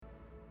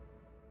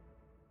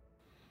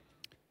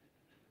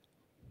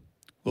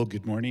Well,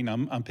 good morning.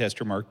 I'm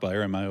Pastor Mark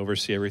Byer, and I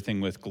oversee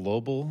everything with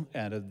Global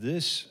out of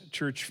this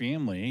church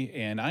family.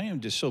 And I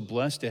am just so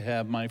blessed to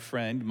have my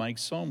friend Mike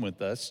Sohm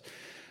with us.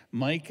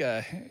 Mike,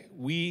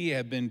 we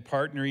have been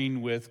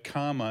partnering with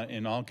CAMA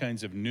in all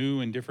kinds of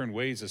new and different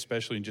ways,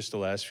 especially in just the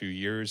last few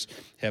years,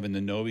 having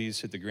the Novies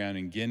hit the ground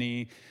in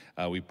Guinea.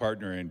 We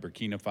partner in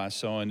Burkina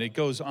Faso, and it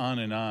goes on.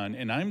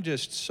 And I'm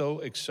just so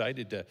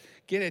excited to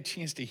get a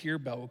chance to hear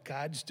about what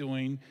God's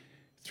doing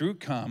through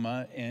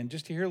CAMA, and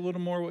just to hear a little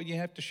more what you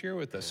have to share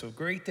with us. So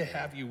great to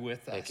have you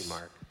with us. Thank you,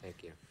 Mark.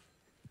 Thank you.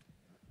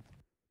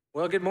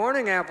 Well, good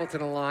morning,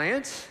 Appleton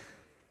Alliance.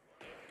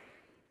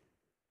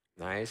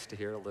 Nice to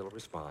hear a little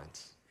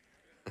response.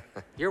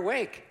 You're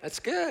awake. That's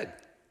good.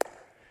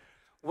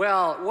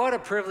 Well, what a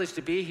privilege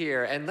to be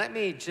here. And let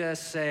me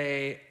just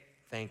say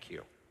thank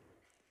you.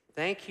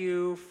 Thank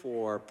you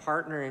for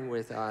partnering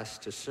with us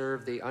to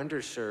serve the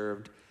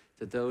underserved,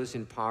 to those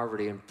in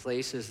poverty in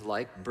places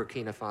like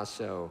Burkina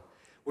Faso,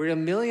 where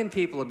 1 million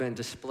people have been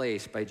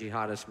displaced by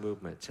jihadist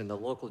movements, and the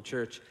local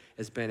church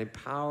has been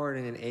empowered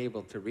and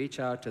enabled to reach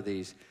out to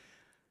these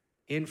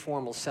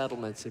informal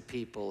settlements of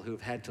people who've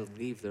had to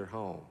leave their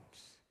homes.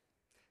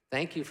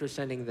 Thank you for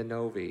sending the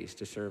Novies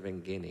to serve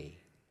in Guinea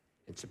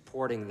and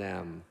supporting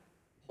them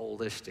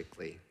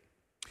holistically.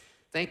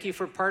 Thank you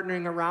for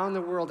partnering around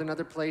the world in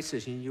other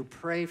places, and you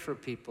pray for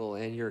people,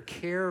 and your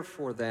care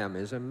for them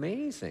is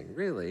amazing,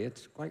 really.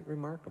 It's quite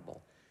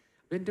remarkable.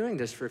 Been doing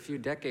this for a few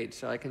decades,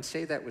 so I can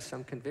say that with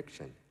some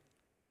conviction.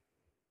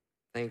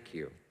 Thank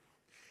you.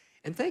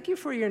 And thank you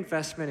for your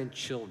investment in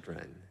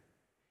children,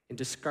 in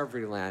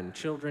Discovery Land.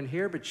 Children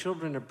here, but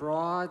children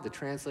abroad, the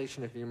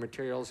translation of your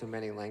materials in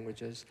many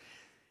languages.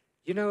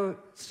 You know,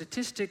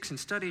 statistics and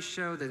studies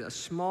show that a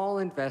small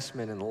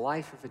investment in the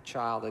life of a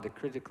child at a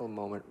critical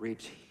moment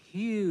reaps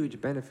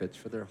huge benefits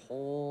for their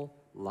whole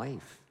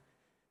life.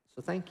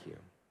 So thank you.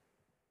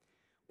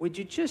 Would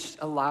you just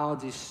allow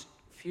these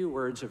few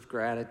words of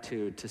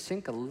gratitude to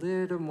sink a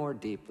little more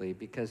deeply,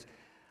 because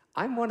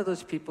I'm one of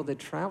those people that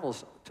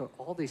travels to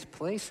all these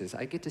places.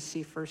 I get to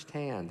see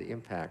firsthand the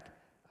impact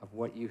of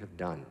what you have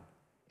done,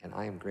 and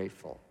I am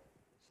grateful,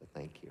 so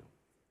thank you.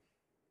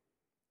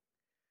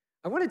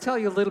 I want to tell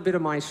you a little bit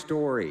of my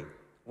story,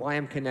 why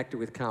I'm connected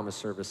with CAMA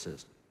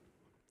Services.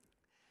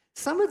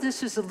 Some of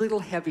this is a little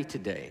heavy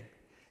today,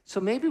 so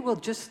maybe we'll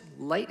just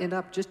lighten it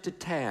up just a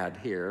tad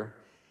here,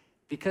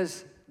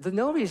 because the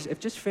Novies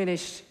have just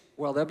finished.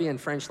 Well, they'll be in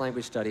French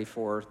language study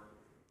for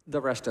the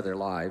rest of their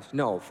lives.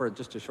 No, for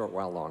just a short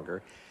while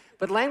longer.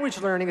 But language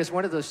learning is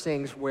one of those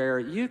things where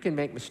you can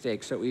make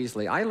mistakes so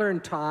easily. I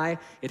learned Thai.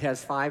 It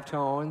has 5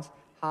 tones: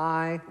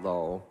 high,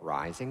 low,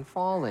 rising,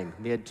 falling,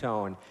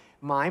 mid-tone.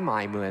 My,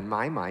 mun,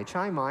 my,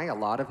 chai, my. A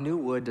lot of new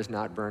wood does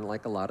not burn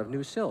like a lot of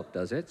new silk,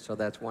 does it? So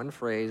that's one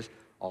phrase,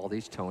 all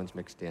these tones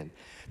mixed in.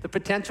 The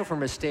potential for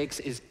mistakes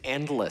is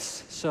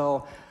endless.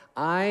 So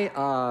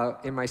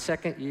in my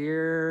second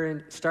year,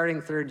 and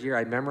starting third year,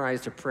 I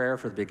memorized a prayer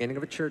for the beginning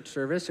of a church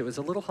service. It was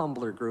a little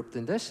humbler group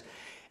than this.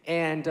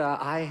 And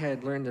I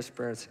had learned this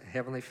prayer: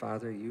 Heavenly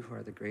Father, you who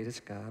are the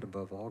greatest God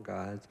above all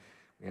gods,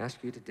 we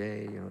ask you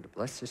today, to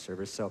bless this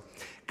service. So,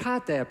ข้า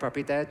แต่พระ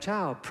บิดาเจ้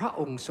าพระ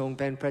องค์ทรง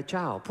เป็นพระเ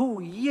จ้าผู้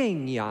ยิ่ง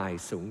ใหญ่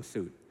สูง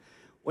สุด.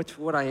 Which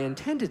what I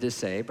intended to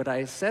say, but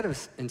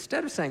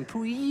instead of saying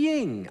ผู้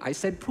ยิ่ง, I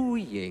said ผู้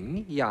ยิ่ง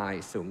ใหญ่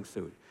สูง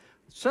สุด.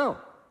 So,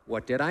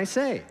 what did I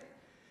say?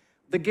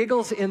 The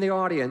giggles in the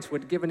audience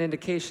would give an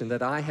indication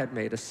that I had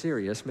made a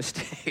serious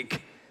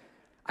mistake.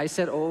 I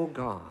said, oh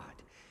God,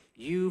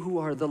 you who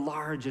are the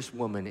largest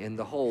woman in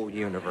the whole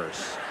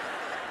universe.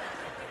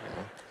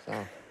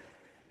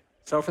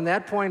 So from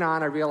that point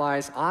on, I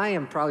realized I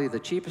am probably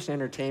the cheapest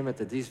entertainment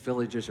that these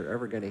villagers are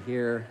ever going to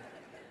hear.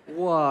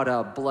 What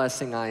a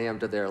blessing I am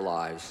to their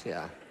lives,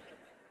 yeah.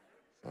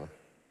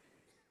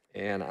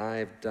 And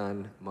I've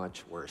done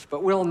much worse,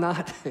 but we'll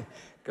not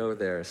go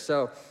there.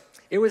 So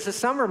it was the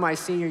summer of my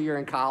senior year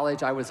in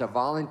college. I was a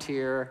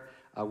volunteer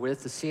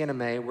with the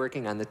CNMA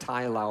working on the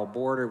Thai-Lao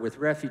border with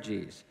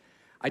refugees.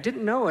 I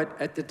didn't know it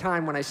at the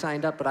time when I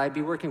signed up, but I'd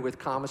be working with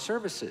CAMA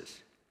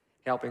Services,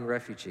 helping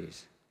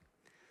refugees.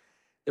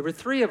 There were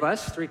 3 of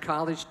us, 3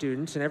 college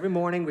students, and every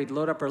morning we'd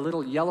load up our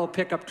little yellow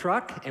pickup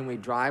truck and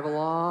we'd drive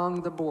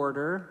along the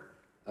border,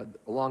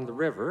 along the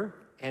river,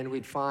 and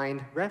we'd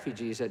find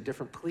refugees at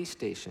different police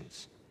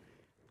stations.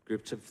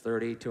 Groups of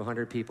 30 to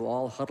 100 people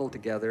all huddled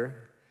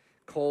together,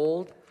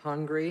 cold,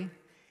 hungry,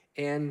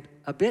 and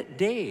a bit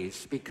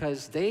dazed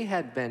because they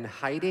had been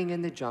hiding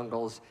in the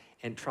jungles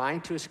and trying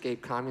to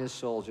escape communist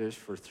soldiers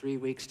for 3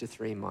 weeks to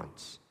 3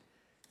 months.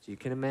 So you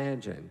can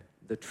imagine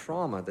the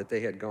trauma that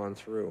they had gone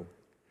through.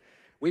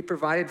 We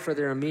provided for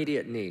their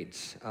immediate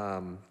needs: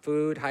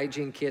 food,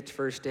 hygiene kits,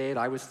 first aid.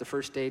 I was the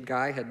first aid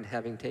guy,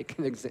 having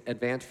taken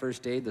advanced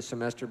first aid the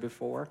semester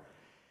before.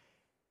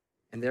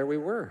 And there we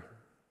were.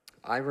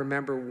 I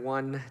remember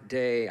one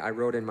day I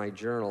wrote in my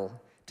journal,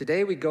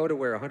 today we go to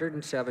where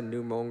 107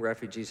 new Hmong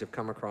refugees have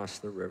come across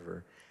the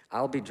river.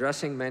 I'll be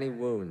dressing many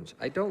wounds.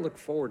 I don't look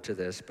forward to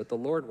this, but the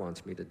Lord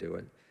wants me to do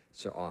it,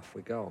 so off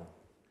we go.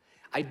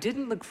 I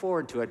didn't look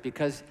forward to it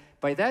because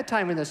by that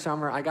time in the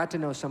summer, I got to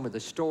know some of the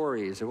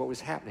stories of what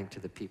was happening to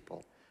the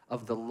people,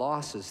 of the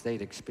losses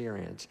they'd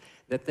experienced.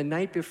 That the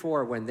night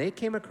before, when they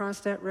came across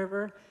that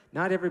river,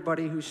 not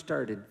everybody who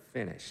started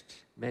finished.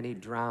 Many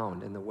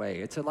drowned in the way.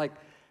 It's like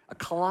a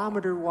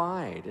kilometer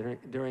wide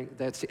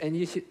and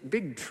you see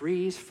big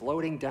trees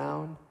floating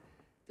down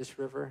this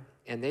river,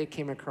 and they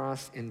came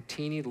across in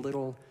teeny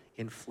little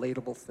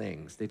inflatable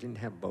things. They didn't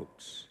have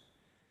boats.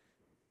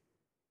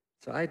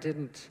 So I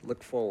didn't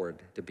look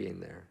forward to being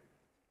there.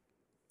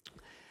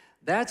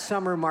 That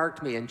summer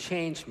marked me and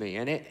changed me,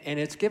 and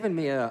it's given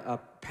me a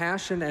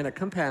passion and a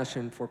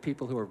compassion for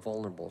people who are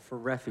vulnerable, for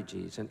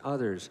refugees and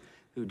others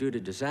who, due to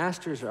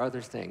disasters or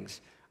other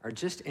things, are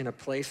just in a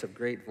place of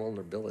great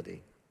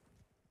vulnerability.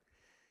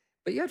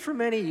 But yet for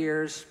many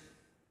years,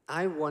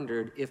 I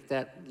wondered if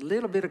that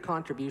little bit of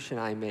contribution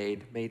I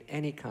made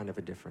any kind of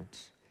a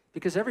difference.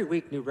 Because every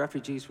week new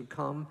refugees would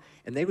come,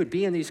 and they would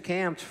be in these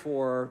camps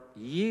for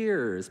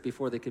years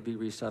before they could be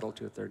resettled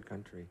to a third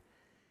country.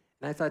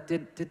 And I thought,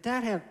 did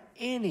that have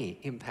any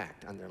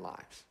impact on their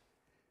lives?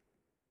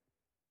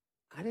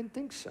 I didn't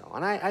think so.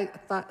 And I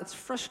thought, it's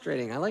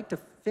frustrating. I like to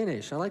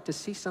finish. I like to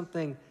see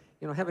something,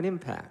 have an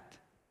impact.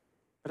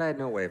 But I had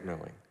no way of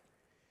knowing.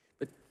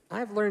 But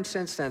I've learned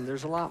since then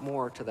there's a lot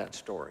more to that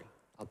story.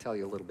 I'll tell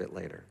you a little bit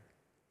later.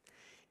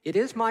 It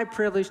is my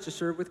privilege to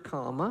serve with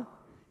CAMA,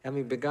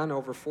 having begun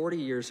over 40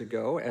 years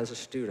ago as a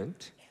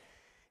student.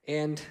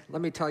 And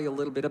let me tell you a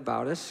little bit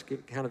about us,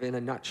 kind of in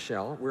a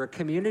nutshell. We're a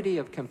community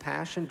of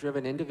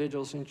compassion-driven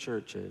individuals and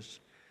churches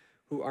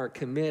who are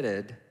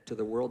committed to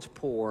the world's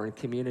poor and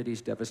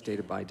communities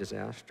devastated by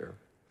disaster.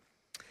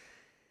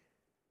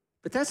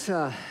 But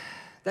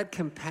that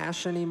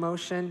compassion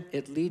emotion,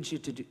 it leads you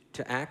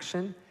to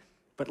action.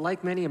 But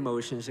like many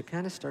emotions, it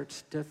kind of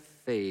starts to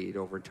fade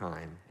over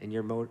time, and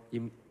your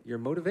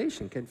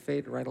motivation can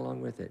fade right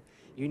along with it.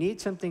 You need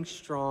something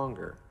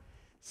stronger,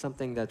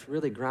 something that's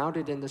really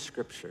grounded in the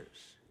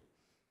scriptures.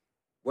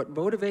 What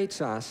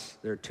motivates us,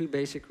 there are two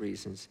basic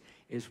reasons,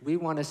 is we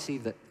want to see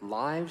that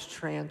lives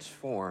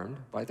transformed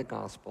by the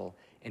gospel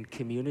and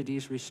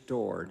communities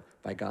restored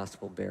by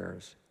gospel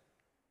bearers.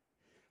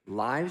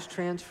 Lives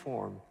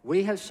transformed.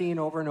 We have seen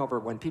over and over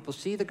when people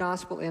see the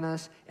gospel in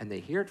us and they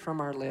hear it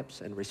from our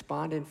lips and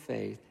respond in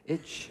faith,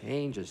 it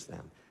changes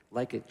them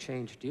like it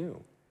changed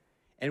you.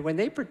 And when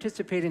they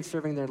participate in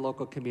serving their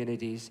local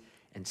communities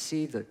and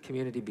see the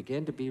community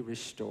begin to be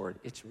restored,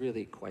 it's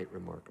really quite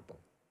remarkable.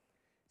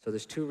 So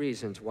there's two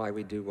reasons why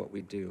we do what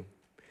we do.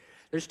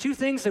 There's two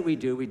things that we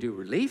do. We do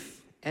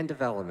relief and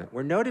development.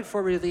 We're noted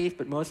for relief,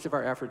 but most of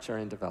our efforts are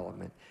in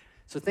development.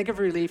 So think of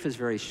relief as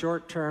very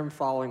short-term,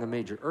 following a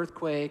major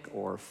earthquake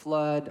or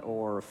flood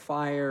or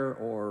fire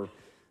or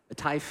a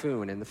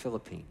typhoon in the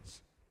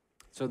Philippines.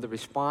 So the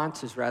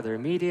response is rather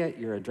immediate.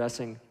 You're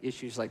addressing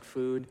issues like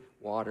food,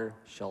 water,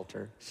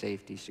 shelter,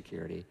 safety,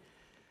 security.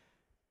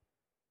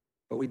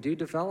 But we do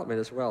development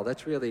as well.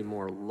 That's really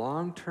more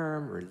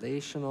long-term,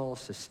 relational,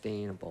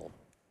 sustainable.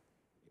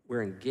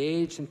 We're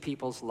engaged in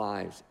people's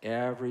lives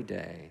every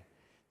day.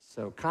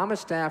 So CAMA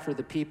staff are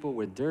the people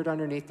with dirt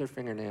underneath their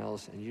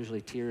fingernails and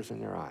usually tears in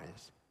their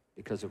eyes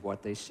because of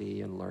what they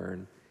see and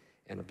learn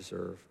and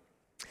observe.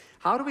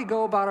 How do we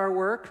go about our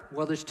work?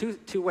 Well, there's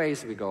two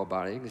ways we go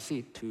about it. You can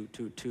see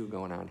two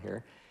going on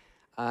here.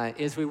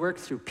 Is we work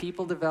through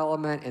people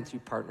development and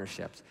through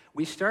partnerships.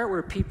 We start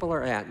where people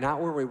are at,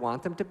 not where we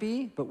want them to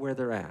be, but where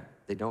they're at.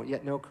 They don't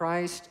yet know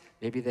Christ.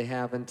 Maybe they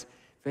haven't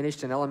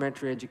finished an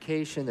elementary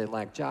education. They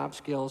lack job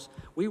skills.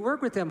 We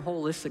work with them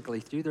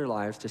holistically through their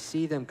lives to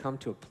see them come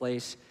to a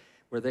place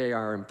where they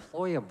are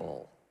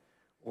employable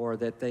or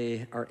that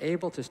they are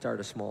able to start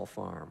a small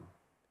farm,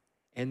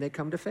 and they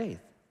come to faith.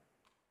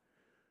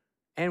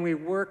 And we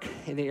work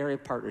in the area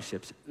of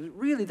partnerships.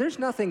 Really, there's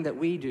nothing that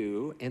we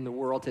do in the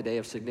world today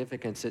of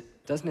significance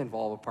that doesn't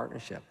involve a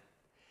partnership.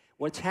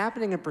 What's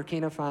happening in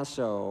Burkina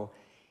Faso,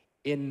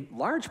 in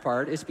large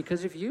part, is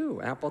because of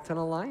you, Appleton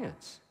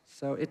Alliance.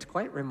 So it's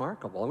quite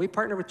remarkable. And we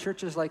partner with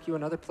churches like you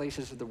in other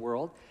places of the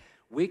world.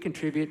 We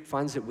contribute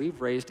funds that we've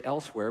raised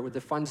elsewhere with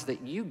the funds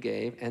that you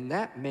gave, and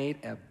that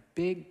made a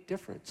big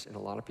difference in a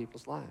lot of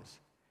people's lives.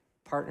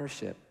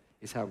 Partnership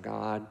is how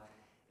God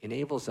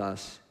enables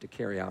us to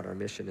carry out our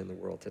mission in the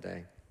world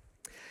today.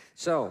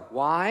 So,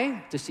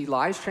 why? To see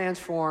lives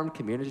transformed,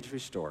 communities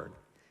restored.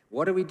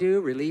 What do we do?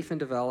 Relief and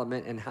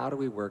development, and how do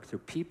we work through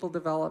people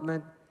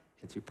development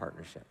and through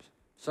partnerships?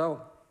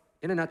 So,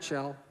 in a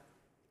nutshell,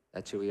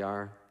 that's who we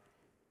are,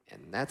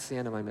 and that's the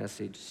end of my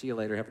message. See you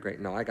later. Have a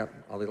great... No, I got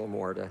a little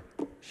more to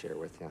share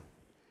with you.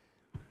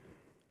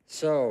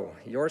 So,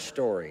 your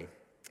story.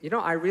 You know,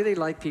 I really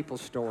like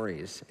people's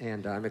stories,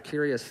 and I'm a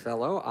curious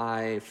fellow.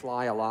 I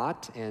fly a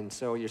lot, and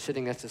so you're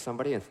sitting next to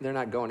somebody, and they're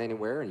not going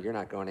anywhere, and you're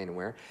not going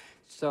anywhere.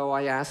 So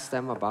I ask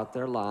them about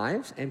their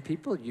lives, and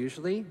people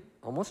usually,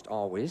 almost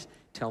always,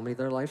 tell me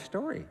their life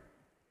story.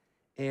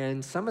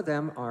 And some of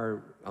them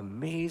are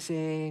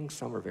amazing,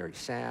 some are very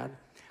sad.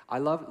 I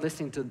love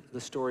listening to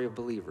the story of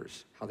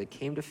believers, how they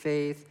came to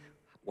faith,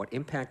 what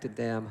impacted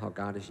them, how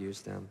God has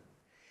used them.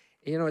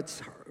 You know,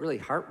 it's really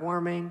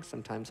heartwarming.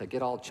 Sometimes I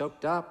get all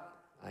choked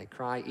up. I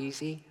cry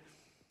easy.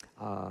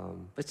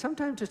 But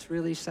sometimes it's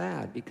really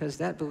sad because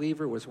that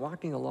believer was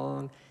walking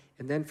along,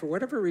 and then for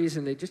whatever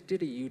reason, they just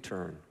did a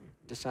U-turn,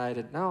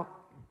 decided, no,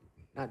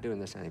 not doing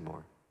this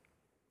anymore.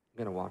 I'm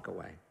going to walk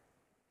away.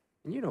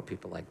 And you know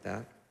people like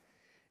that.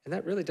 And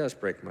that really does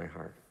break my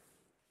heart.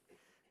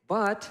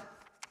 But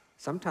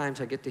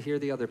sometimes I get to hear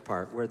the other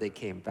part where they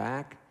came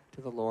back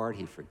to the Lord.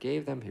 He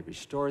forgave them. He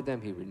restored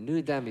them. He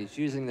renewed them. He's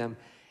using them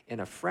in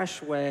a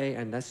fresh way.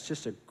 And that's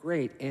just a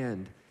great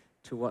end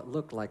to what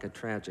looked like a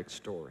tragic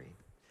story.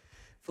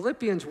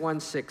 Philippians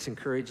 1:6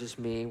 encourages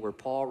me, where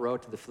Paul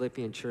wrote to the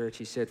Philippian church.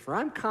 He said, "For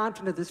I'm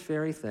confident of this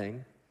very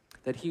thing,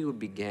 that he who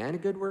began a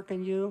good work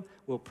in you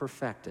will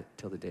perfect it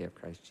till the day of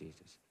Christ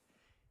Jesus."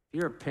 If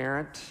you're a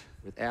parent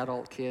with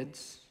adult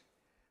kids,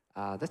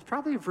 that's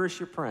probably a verse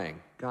you're praying.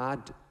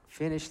 God,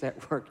 finish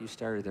that work you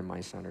started in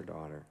my son or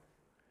daughter.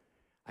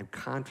 I'm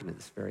confident of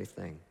this very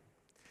thing.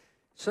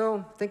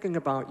 So, thinking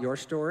about your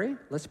story,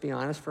 let's be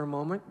honest for a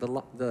moment.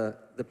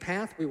 The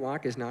path we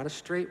walk is not a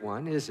straight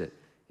one, is it?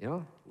 You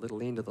know, a little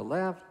lean to the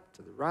left,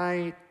 to the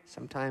right,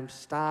 sometimes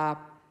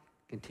stop,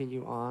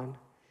 continue on.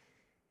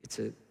 It's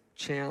a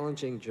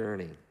challenging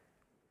journey.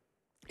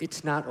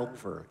 It's not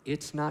over.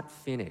 It's not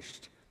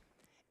finished.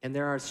 And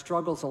there are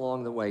struggles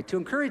along the way. To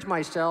encourage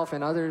myself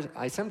and others,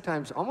 I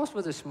sometimes, almost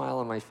with a smile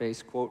on my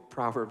face, quote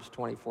Proverbs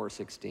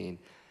 24:16,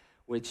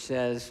 which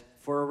says,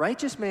 "For a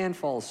righteous man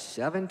falls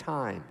 7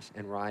 times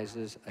and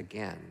rises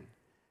again,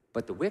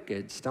 but the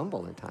wicked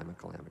stumble in time of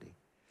calamity."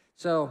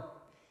 So,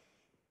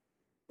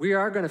 we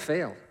are going to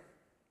fail.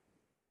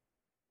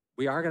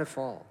 We are going to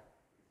fall.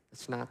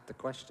 That's not the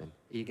question.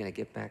 Are you going to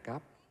get back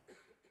up?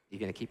 Are you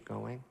going to keep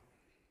going?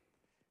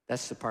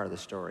 That's the part of the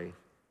story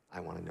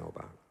I want to know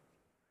about.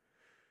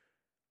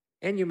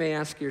 And you may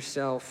ask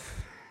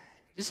yourself,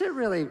 is it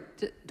really,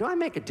 do I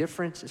make a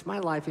difference? Is my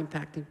life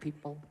impacting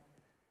people?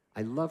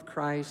 I love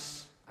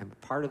Christ. I'm a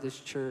part of this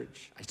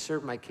church. I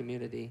serve my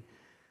community.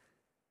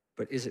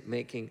 But is it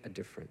making a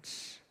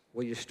difference?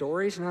 Well, your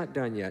story's not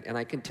done yet, and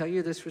I can tell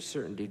you this with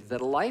certainty,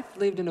 that a life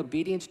lived in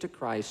obedience to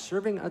Christ,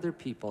 serving other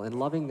people and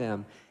loving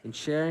them and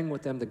sharing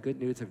with them the good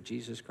news of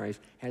Jesus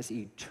Christ has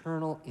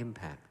eternal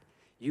impact.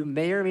 You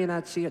may or may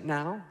not see it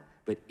now,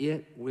 but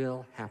it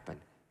will happen.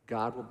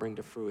 God will bring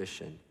to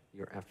fruition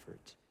your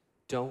efforts.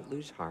 Don't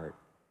lose heart.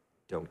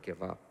 Don't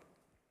give up.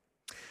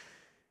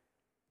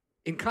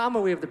 In CAMA,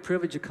 we have the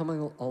privilege of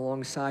coming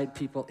alongside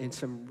people in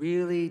some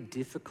really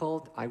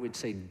difficult, I would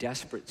say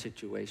desperate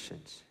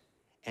situations.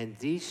 And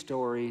these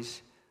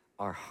stories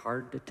are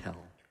hard to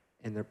tell,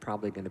 and they're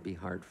probably going to be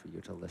hard for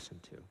you to listen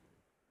to.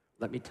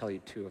 Let me tell you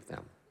 2 of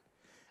them.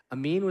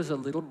 Amin was a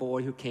little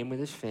boy who came with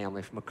his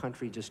family from a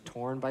country just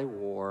torn by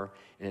war,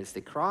 and as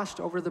they crossed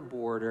over the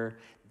border,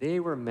 they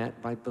were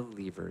met by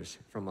believers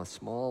from a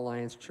small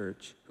alliance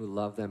church who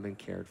loved them and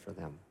cared for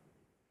them,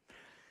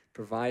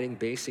 providing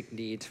basic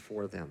needs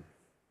for them.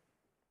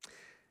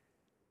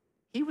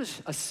 He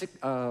was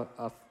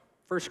a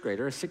first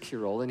grader, a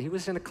 6-year-old, and he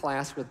was in a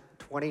class with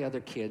 20 other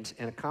kids,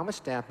 and a CAMA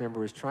staff member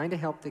was trying to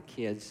help the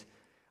kids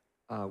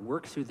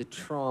work through the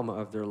trauma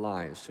of their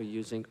lives, so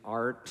using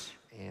art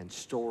and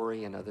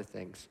story and other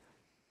things.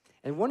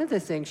 And one of the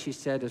things she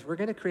said is, we're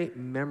going to create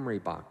memory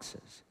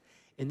boxes.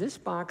 And this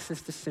box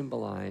is to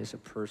symbolize a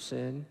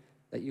person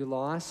that you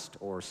lost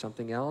or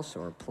something else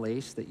or a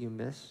place that you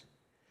miss.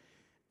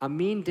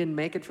 Amin didn't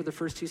make it for the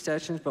first 2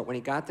 sessions, but when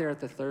he got there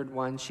at the 3rd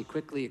one, she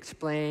quickly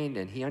explained,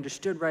 and he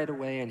understood right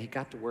away, and he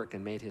got to work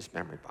and made his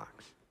memory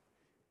box.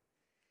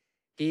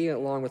 He,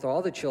 along with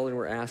all the children,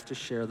 were asked to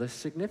share the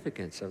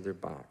significance of their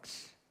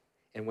box.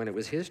 And when it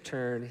was his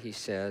turn, he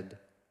said,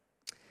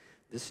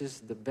 "This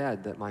is the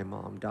bed that my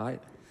mom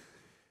died."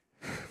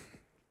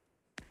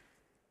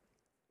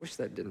 Wish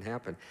that didn't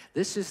happen.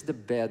 "This is the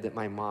bed that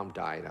my mom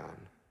died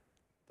on.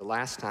 The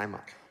last time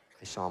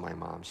I saw my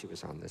mom, she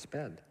was on this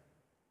bed."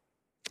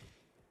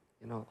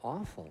 You know,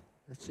 awful.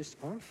 It's just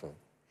awful.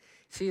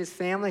 See, his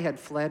family had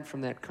fled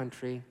from that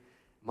country.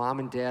 Mom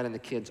and dad and the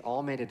kids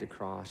all made it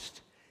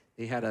across.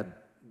 They had a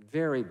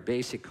very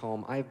basic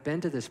home. I've been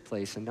to this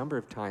place a number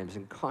of times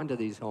and gone to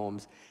these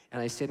homes,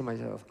 and I say to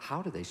myself,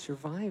 how do they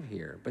survive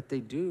here? But they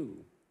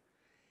do.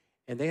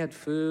 And they had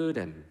food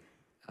and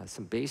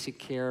some basic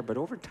care, but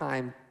over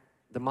time,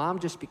 the mom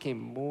just became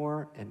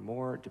more and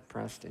more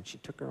depressed, and she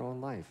took her own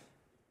life.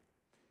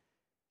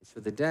 So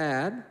the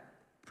dad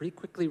pretty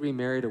quickly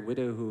remarried a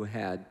widow who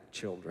had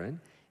children,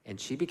 and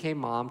she became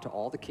mom to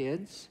all the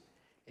kids,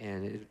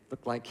 and it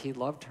looked like he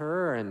loved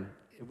her, and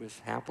it was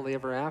happily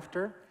ever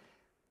after.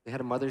 They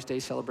had a Mother's Day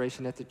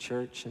celebration at the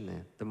church,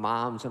 and the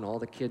moms and all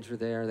the kids were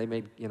there. They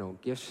made,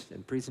 gifts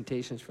and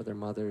presentations for their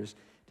mothers,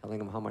 telling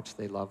them how much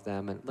they loved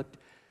them, and it looked,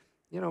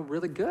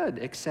 really good,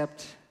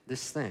 except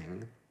this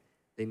thing.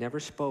 They never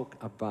spoke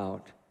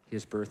about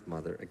his birth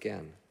mother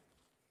again.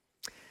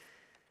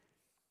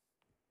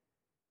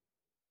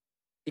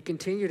 He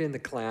continued in the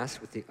class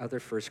with the other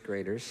first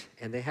graders,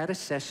 and they had a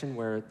session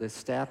where the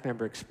staff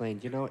member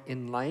explained,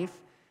 in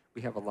life,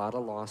 we have a lot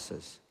of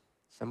losses.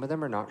 Some of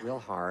them are not real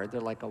hard. They're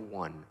like a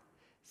 1.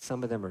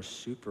 Some of them are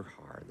super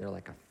hard. They're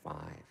like a 5.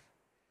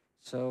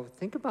 So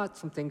think about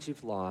some things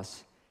you've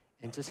lost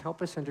and just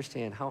help us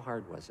understand how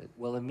hard was it.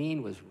 Well,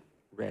 Amin was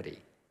ready.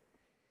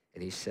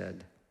 And he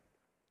said,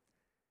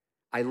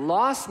 I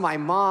lost my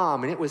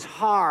mom and it was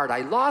hard.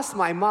 I lost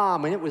my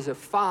mom and it was a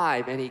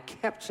 5. And he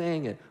kept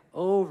saying it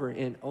over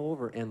and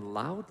over and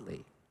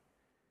loudly.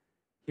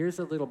 Here's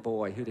a little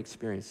boy who'd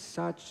experienced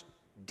such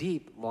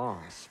deep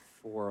loss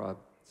for a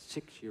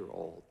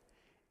 6-year-old,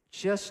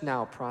 just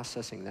now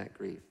processing that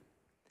grief.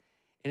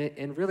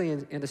 And really,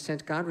 in a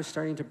sense, God was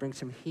starting to bring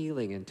some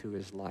healing into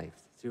his life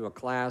through a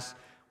class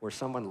where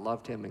someone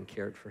loved him and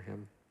cared for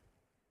him.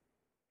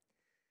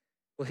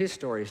 Well, his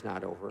story is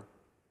not over.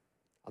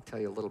 I'll tell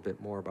you a little bit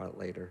more about it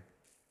later.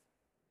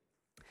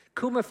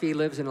 Kumafi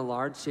lives in a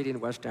large city in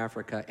West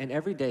Africa and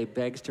every day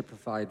begs to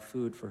provide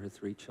food for her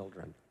 3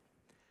 children.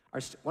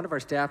 One of our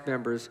staff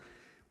members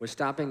was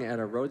stopping at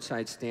a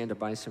roadside stand to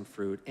buy some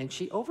fruit, and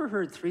she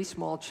overheard 3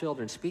 small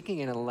children speaking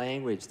in a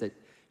language that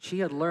she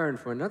had learned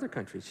from another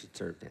country she'd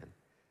served in,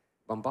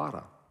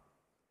 Bambara.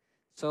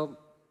 So,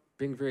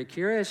 being very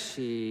curious,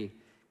 she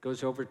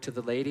goes over to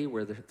the lady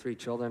where the 3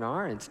 children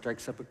are and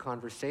strikes up a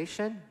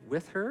conversation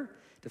with her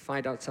to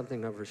find out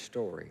something of her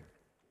story.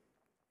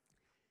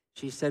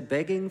 She said,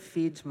 begging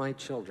feeds my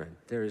children.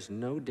 There is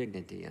no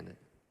dignity in it.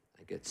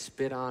 I get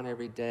spit on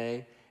every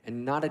day,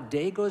 and not a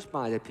day goes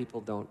by that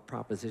people don't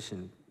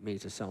proposition me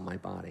to sell my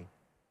body.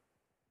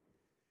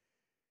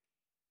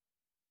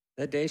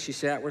 That day, she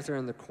sat with her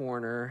in the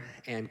corner,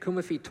 and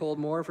Kumafi told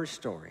more of her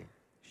story.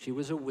 She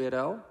was a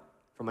widow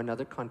from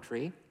another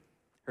country.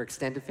 Her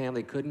extended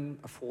family couldn't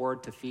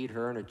afford to feed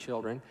her and her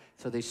children,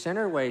 so they sent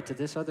her away to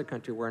this other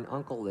country where an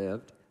uncle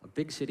lived, a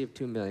big city of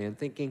 2 million,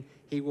 thinking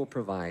he will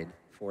provide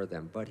for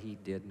them, but he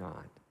did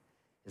not.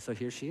 And so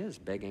here she is,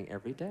 begging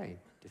every day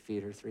to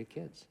feed her 3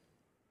 kids.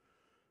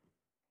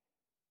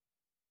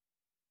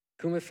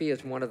 Kumafi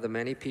is one of the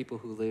many people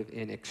who live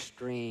in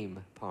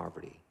extreme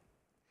poverty.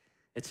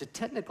 It's a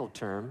technical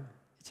term.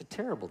 It's a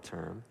terrible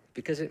term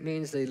because it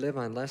means they live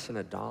on less than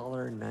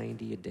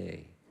 $1.90 a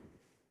day.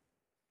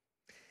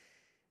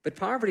 But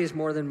poverty is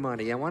more than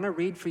money. I want to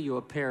read for you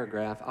a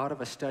paragraph out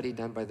of a study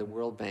done by the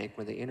World Bank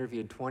when they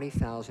interviewed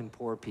 20,000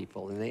 poor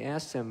people, and they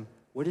asked them,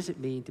 what does it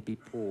mean to be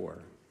poor?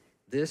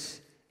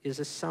 This is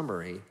a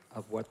summary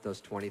of what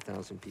those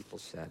 20,000 people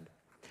said.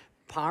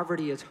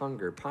 Poverty is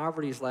hunger.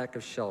 Poverty is lack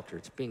of shelter.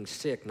 It's being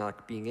sick,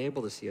 not being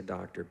able to see a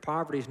doctor.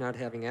 Poverty is not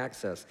having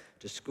access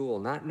to school,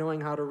 not knowing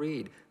how to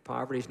read.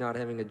 Poverty is not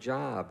having a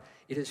job.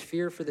 It is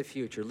fear for the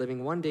future,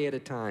 living one day at a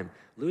time,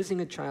 losing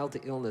a child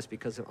to illness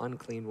because of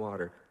unclean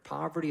water.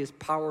 Poverty is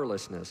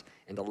powerlessness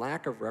and a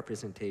lack of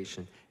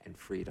representation and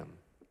freedom.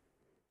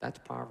 That's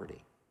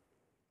poverty.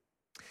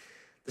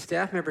 The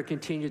staff member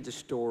continued the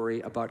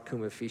story about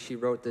Kumafi. She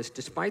wrote this,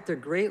 despite their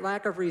great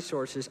lack of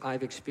resources,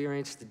 I've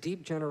experienced the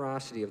deep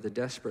generosity of the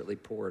desperately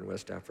poor in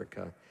West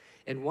Africa.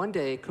 And one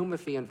day,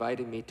 Kumafi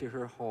invited me to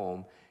her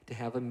home to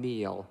have a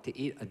meal, to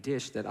eat a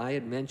dish that I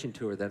had mentioned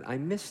to her that I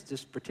missed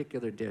this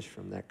particular dish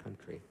from that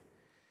country.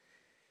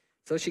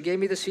 So she gave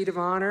me the seat of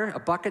honor, a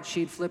bucket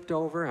she'd flipped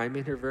over. I'm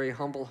in her very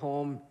humble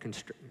home,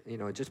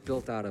 just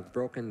built out of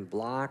broken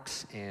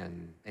blocks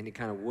and any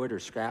kind of wood or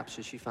scraps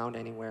that she found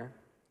anywhere.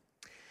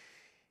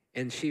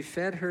 And she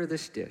fed her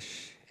this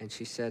dish, and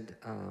she said,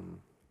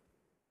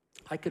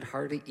 I could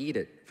hardly eat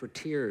it for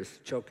tears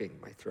choking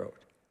my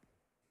throat.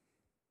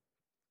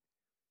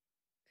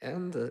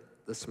 And the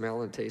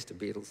smell and taste of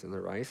beetles in the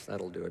rice,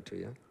 that'll do it to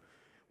you.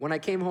 When I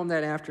came home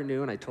that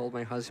afternoon, I told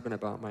my husband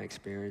about my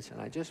experience,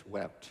 and I just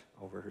wept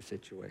over her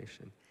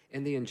situation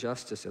and the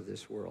injustice of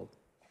this world.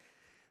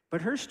 But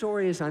her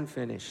story is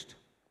unfinished.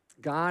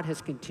 God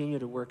has continued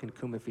to work in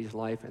Kumafi's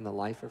life and the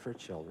life of her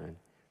children,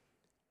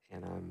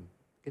 and I'm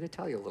going to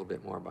tell you a little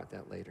bit more about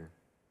that later.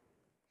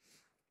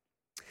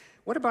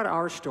 What about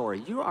our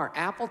story? You are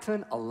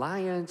Appleton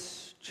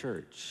Alliance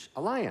Church.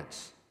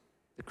 Alliance,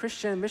 the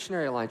Christian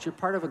Missionary Alliance. You're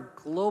part of a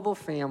global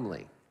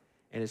family,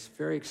 and it's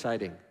very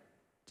exciting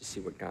to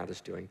see what God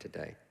is doing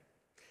today.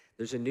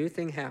 There's a new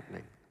thing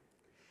happening.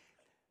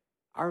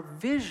 Our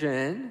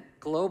vision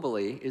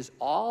globally is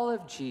all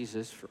of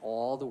Jesus for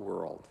all the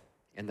world,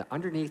 and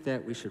underneath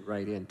that we should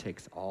write in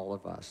takes all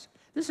of us.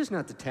 This is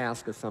not the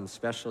task of some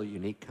special,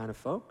 unique kind of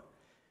folk.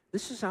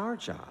 This is our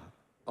job.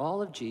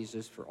 All of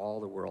Jesus for all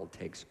the world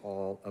takes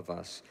all of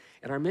us.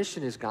 And our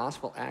mission is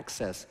gospel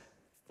access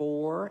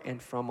for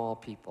and from all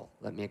people.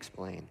 Let me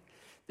explain.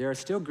 There are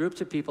still groups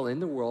of people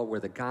in the world where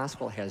the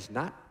gospel has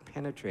not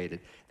penetrated.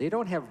 They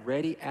don't have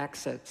ready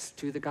access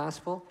to the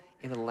gospel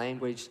in a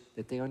language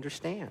that they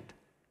understand.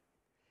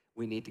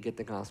 We need to get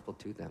the gospel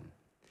to them.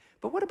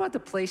 But what about the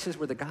places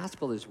where the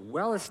gospel is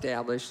well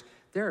established?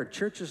 There are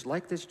churches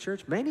like this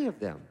church, many of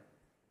them.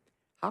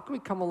 How can we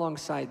come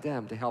alongside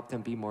them to help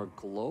them be more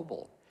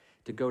global,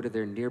 to go to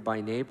their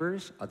nearby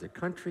neighbors, other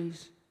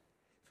countries?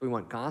 So we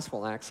want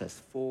gospel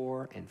access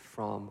for and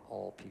from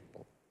all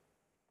people.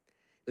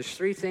 There's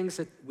 3 things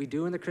that we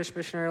do in the Christian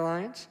Missionary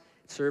Alliance: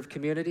 serve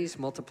communities,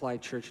 multiply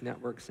church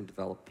networks, and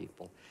develop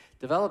people.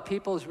 Develop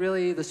people is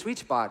really the sweet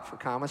spot for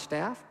CAMA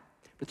staff,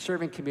 But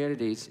serving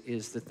communities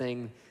is the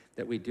thing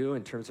that we do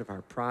in terms of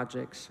our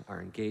projects,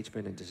 our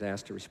engagement in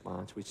disaster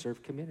response. We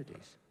serve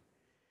communities.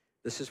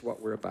 This is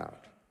what we're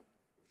about.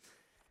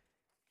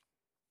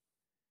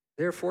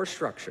 There are 4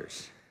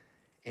 structures,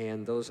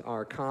 and those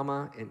are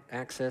CAMA, and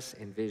Access,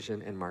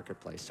 Envision, and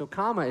Marketplace. So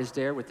CAMA is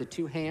there with the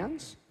 2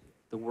 hands,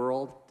 the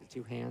world, the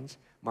 2 hands.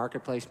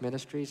 Marketplace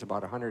Ministries,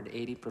 about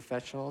 180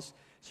 professionals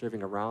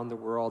serving around the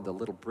world, the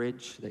little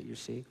bridge that you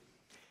see.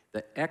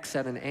 The X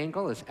at an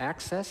angle is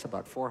Access,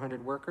 about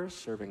 400 workers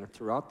serving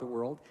throughout the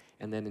world,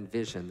 and then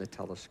Envision, the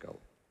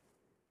telescope.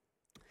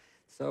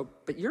 So,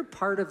 but you're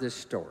part of this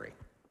story.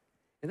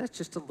 And that's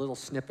just a little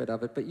snippet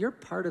of it, but you're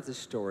part of the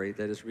story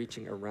that is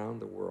reaching around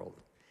the world.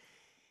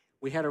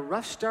 We had a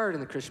rough start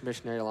in the Christian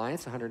Missionary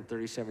Alliance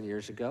 137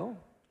 years ago,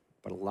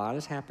 but a lot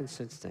has happened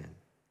since then,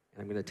 and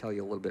I'm going to tell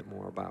you a little bit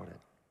more about it.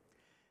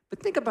 But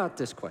think about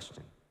this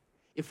question.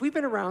 If we've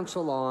been around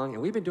so long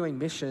and we've been doing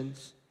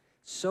missions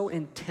so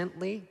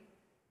intently,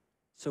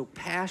 so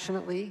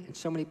passionately in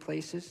so many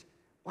places,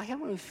 why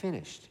haven't we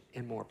finished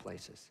in more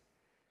places?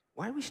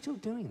 Why are we still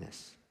doing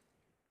this?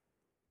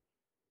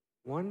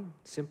 One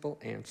simple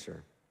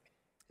answer.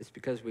 It's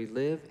because we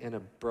live in a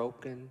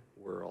broken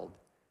world,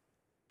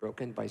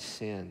 broken by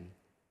sin,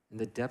 and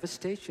the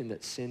devastation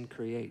that sin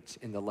creates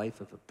in the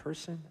life of a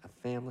person, a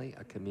family,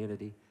 a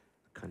community,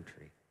 a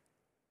country.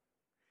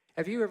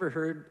 Have you ever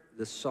heard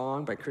the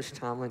song by Chris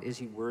Tomlin, Is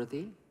He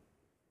Worthy?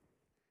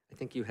 I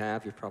think you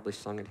have. You've probably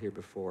sung it here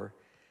before.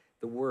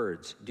 The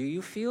words, do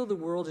you feel the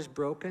world is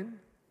broken?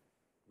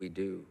 We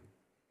do.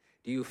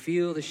 Do you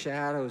feel the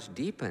shadows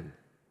deepen?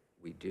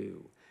 We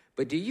do.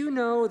 But do you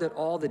know that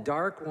all the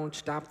dark won't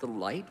stop the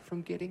light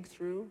from getting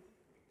through?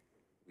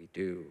 We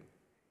do.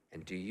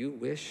 And do you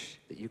wish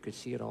that you could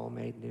see it all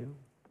made new?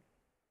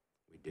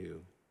 We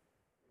do.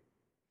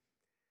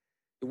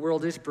 The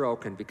world is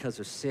broken because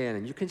of sin,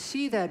 and you can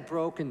see that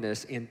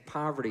brokenness in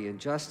poverty,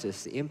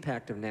 injustice, the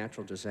impact of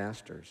natural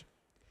disasters.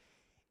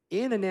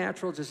 In a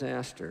natural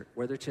disaster,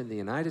 whether it's in the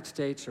United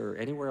States or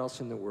anywhere else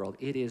in the world,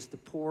 it is the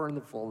poor and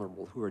the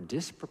vulnerable who are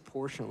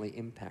disproportionately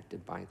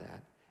impacted by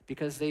that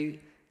because they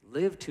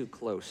live too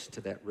close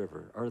to that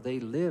river, or they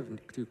live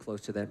too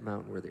close to that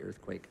mountain where the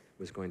earthquake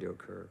was going to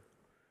occur.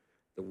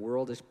 The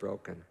world is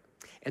broken.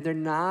 And they're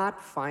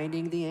not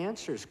finding the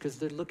answers because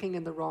they're looking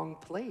in the wrong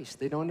place.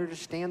 They don't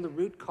understand the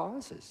root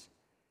causes.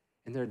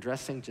 And they're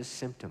addressing just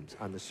symptoms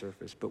on the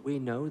surface. But we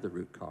know the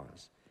root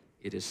cause.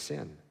 It is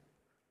sin.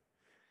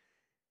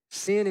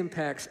 Sin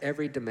impacts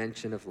every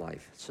dimension of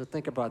life. So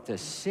think about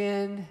this.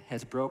 Sin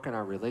has broken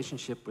our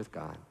relationship with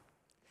God.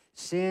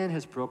 Sin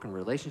has broken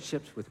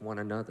relationships with one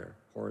another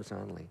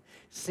horizontally.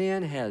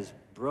 Sin has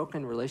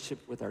broken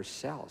relationships with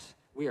ourselves.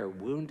 We are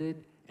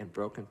wounded and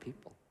broken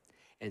people.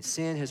 And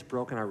sin has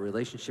broken our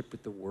relationship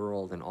with the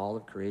world and all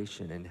of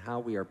creation and how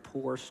we are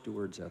poor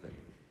stewards of it.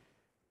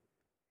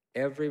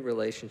 Every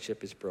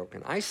relationship is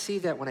broken. I see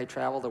that when I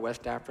travel to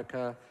West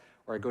Africa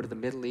or I go to the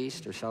Middle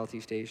East or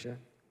Southeast Asia.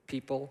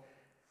 People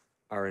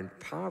are in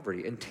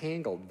poverty,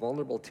 entangled,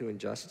 vulnerable to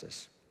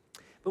injustice.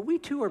 But we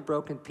too are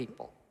broken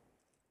people.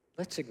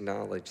 Let's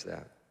acknowledge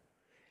that.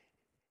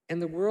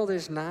 And the world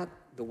is not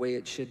the way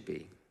it should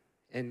be.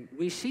 And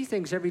we see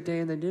things every day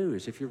in the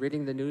news. If you're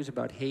reading the news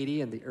about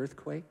Haiti and the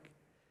earthquake,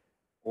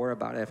 or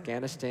about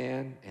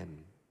Afghanistan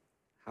and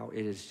how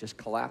it is just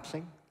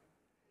collapsing.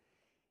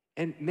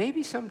 And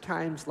maybe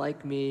sometimes,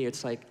 like me,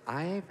 it's like,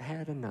 I've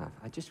had enough.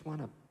 I just want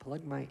to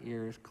plug my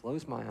ears,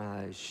 close my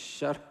eyes,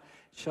 shut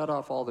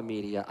off all the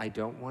media. I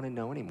don't want to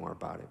know any more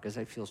about it because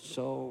I feel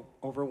so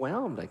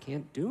overwhelmed. I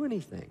can't do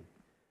anything.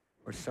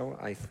 Or so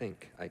I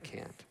think I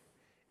can't.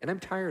 And I'm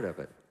tired of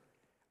it.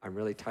 I'm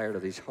really tired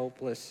of these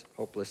hopeless,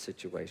 hopeless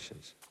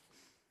situations.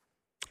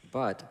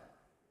 But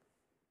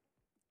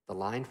the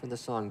line from the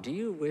song, do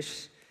you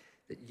wish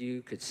that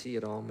you could see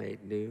it all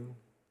made new?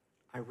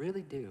 I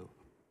really do.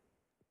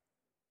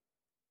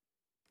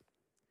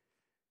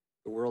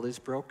 The world is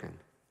broken.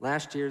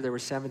 Last year, there were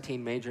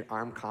 17 major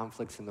armed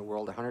conflicts in the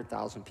world.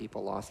 100,000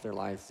 people lost their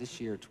lives.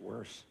 This year, it's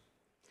worse.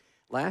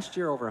 Last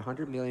year, over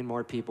 100 million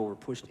more people were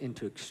pushed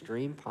into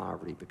extreme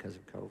poverty because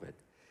of COVID.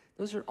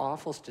 Those are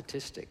awful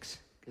statistics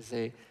because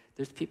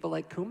there's people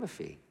like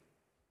Kumafi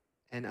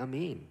and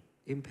Amin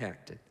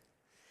impacted.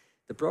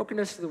 The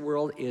brokenness of the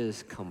world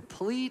is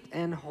complete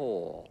and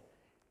whole.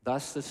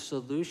 Thus, the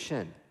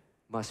solution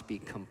must be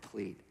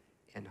complete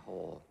and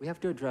whole. We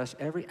have to address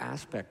every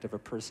aspect of a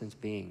person's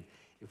being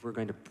if we're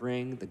going to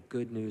bring the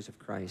good news of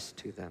Christ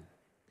to them.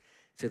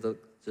 So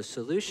the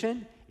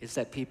solution is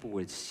that people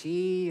would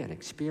see and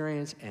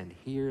experience and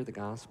hear the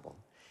gospel.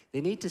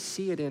 They need to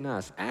see it in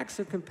us. Acts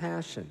of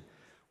compassion.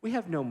 We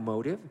have no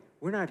motive.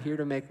 We're not here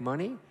to make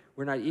money.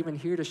 We're not even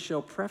here to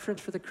show preference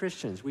for the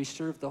Christians. We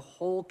serve the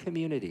whole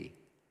community.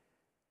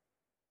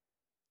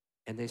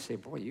 And they say,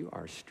 boy, you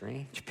are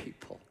strange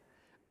people.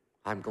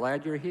 I'm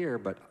glad you're here,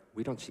 but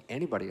we don't see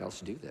anybody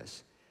else do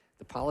this.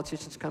 The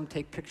politicians come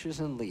take pictures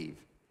and leave.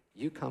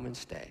 You come and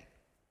stay.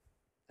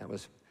 That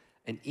was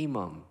an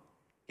imam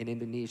in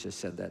Indonesia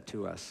said that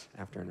to us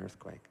after an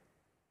earthquake.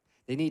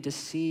 They need to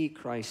see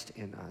Christ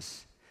in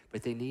us.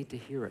 but they need to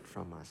hear it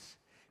from us.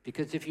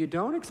 Because if you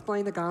don't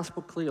explain the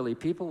gospel clearly,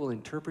 people will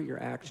interpret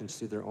your actions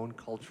through their own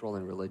cultural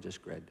and religious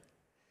grid.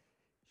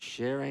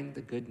 Sharing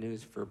the good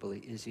news verbally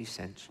is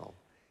essential,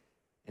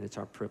 and it's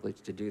our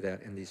privilege to do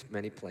that in these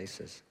many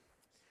places.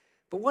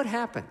 But what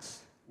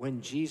happens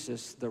when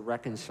Jesus, the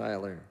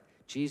reconciler,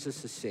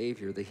 Jesus, the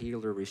Savior, the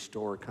healer,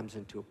 restorer, comes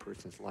into a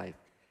person's life?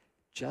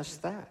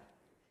 Just that.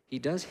 He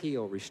does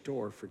heal,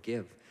 restore,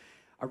 forgive.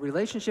 Our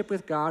relationship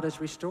with God is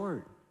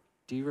restored.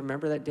 Do you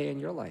remember that day in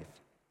your life?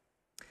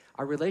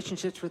 Our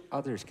relationships with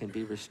others can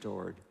be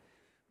restored.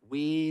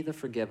 We, the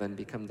forgiven,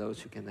 become those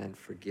who can then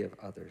forgive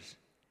others.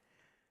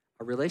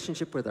 Our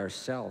relationship with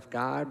ourselves,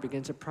 God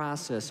begins a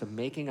process of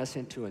making us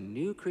into a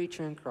new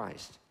creature in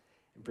Christ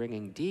and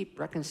bringing deep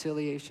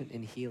reconciliation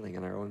and healing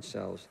in our own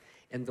selves.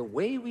 And the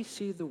way we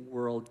see the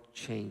world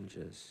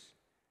changes.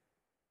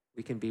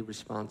 We can be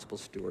responsible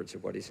stewards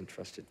of what he's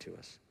entrusted to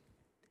us.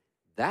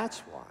 That's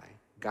why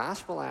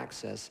gospel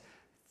access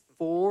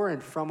for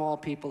and from all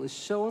people is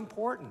so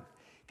important,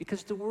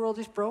 because the world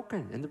is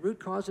broken and the root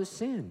cause is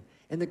sin,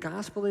 and the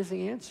gospel is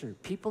the answer.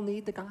 People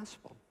need the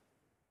gospel.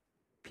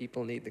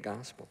 People need the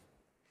gospel.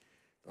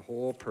 The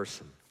whole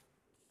person.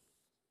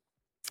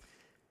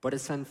 But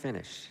it's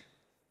unfinished.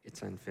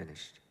 It's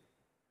unfinished.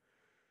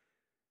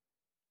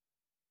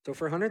 So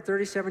for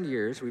 137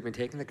 years, we've been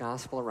taking the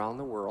gospel around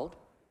the world,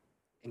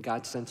 and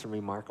God's done some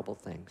remarkable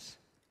things.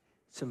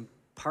 Some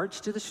parts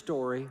to the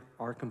story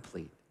are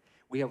complete.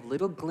 We have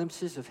little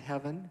glimpses of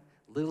heaven,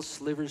 little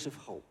slivers of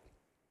hope.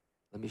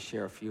 Let me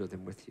share a few of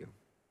them with you.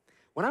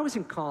 When I was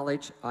in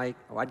college,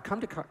 I'd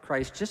come to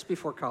Christ just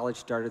before college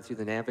started through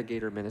the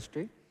Navigator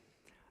ministry,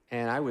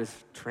 and I was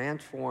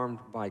transformed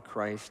by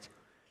Christ,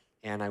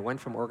 and I went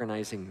from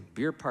organizing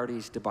beer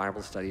parties to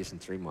Bible studies in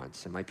 3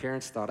 months. And my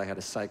parents thought I had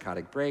a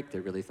psychotic break. They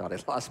really thought I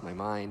lost my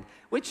mind,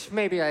 which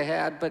maybe I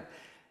had, but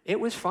it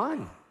was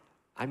fun.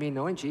 I mean,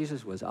 knowing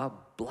Jesus was a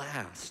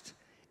blast.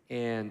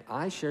 And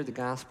I shared the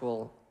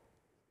gospel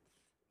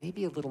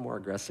maybe a little more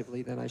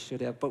aggressively than I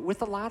should have, but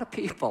with a lot of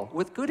people,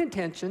 with good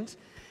intentions.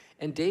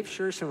 And Dave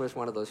Scherson was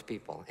one of those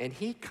people. And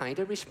he kind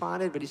of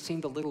responded, but he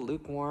seemed a little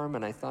lukewarm.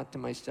 And I thought to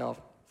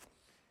myself,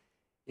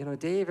 you know,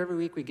 Dave, every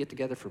week we get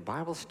together for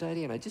Bible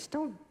study, and I just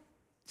don't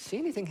see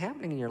anything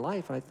happening in your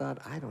life. And I thought,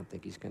 I don't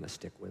think he's going to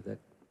stick with it.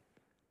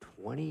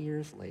 20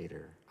 years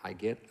later, I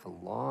get a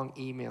long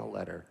email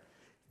letter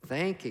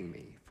thanking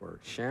me for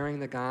sharing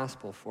the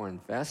gospel, for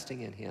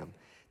investing in him,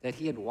 that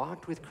he had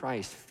walked with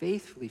Christ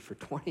faithfully for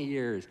 20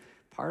 years,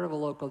 part of a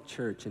local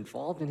church,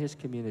 involved in his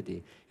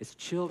community. His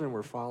children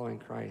were following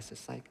Christ.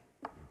 It's like,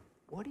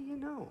 what do you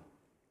know?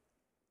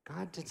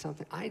 God did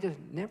something. I just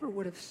never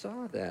would have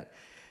saw that.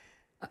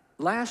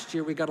 Last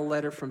year, we got a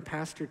letter from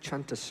Pastor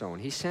Sohm.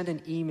 He sent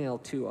an email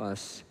to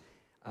us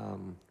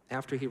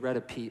after he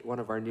read one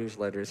of our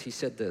newsletters. He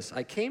said this: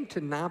 I came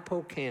to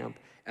Napo camp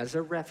as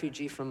a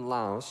refugee from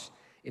Laos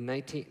in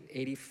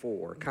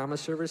 1984. CAMA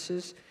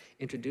services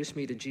introduced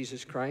me to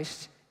Jesus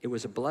Christ. It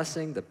was a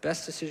blessing, the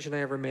best decision I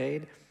ever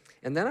made.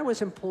 And then I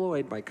was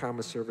employed by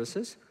CAMA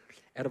services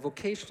at a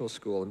vocational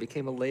school and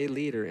became a lay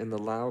leader in the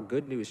Lao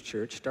Good News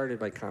Church, started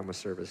by CAMA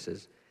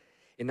services.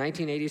 In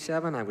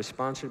 1987, I was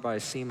sponsored by a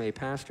CMA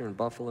pastor in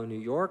Buffalo, New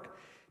York,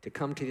 to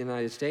come to the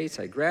United States.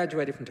 I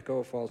graduated from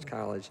Tacoma Falls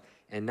College,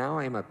 and now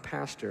I am a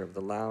pastor of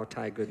the Lao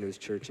Thai Good News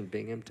Church in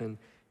Binghamton,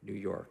 New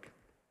York.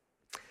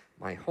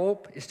 My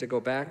hope is to go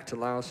back to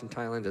Laos and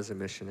Thailand as a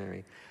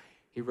missionary.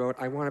 He wrote,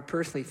 I want to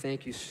personally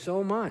thank you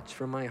so much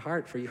from my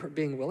heart for your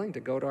being willing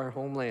to go to our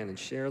homeland and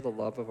share the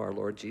love of our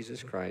Lord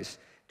Jesus Christ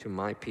to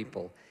my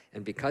people.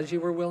 And because you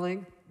were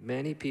willing,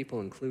 many people,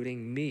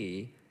 including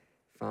me,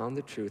 found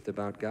the truth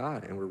about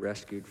God and were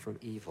rescued from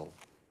evil.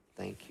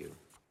 Thank you.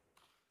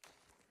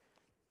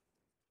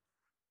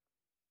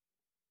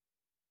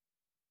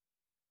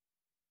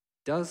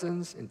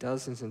 Dozens and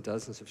dozens and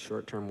dozens of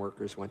short-term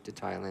workers went to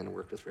Thailand and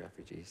worked with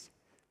refugees,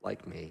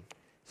 like me.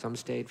 Some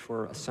stayed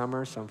for a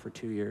summer, some for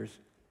 2 years.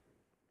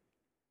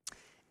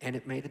 And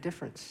it made a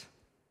difference.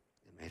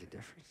 It made a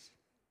difference.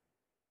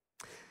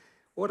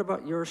 What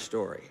about your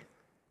story?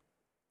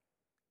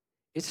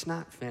 It's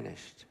not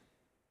finished.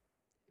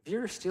 If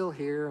you're still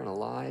here and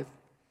alive,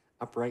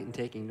 upright and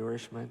taking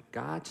nourishment,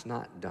 God's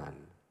not done.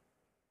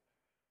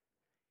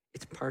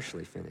 It's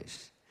partially finished.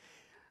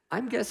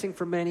 I'm guessing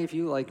for many of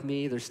you, like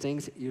me, there's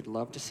things that you'd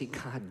love to see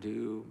God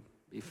do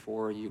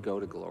before you go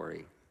to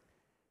glory.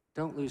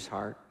 Don't lose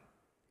heart.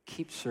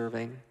 Keep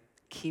serving.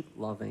 Keep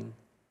loving.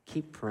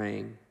 Keep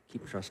praying.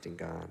 Keep trusting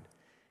God.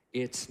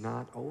 It's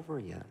not over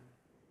yet.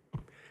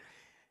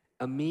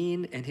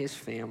 Amin and his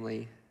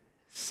family,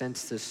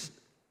 since this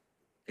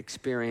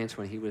experience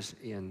when he was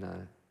in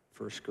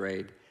first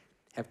grade,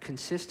 have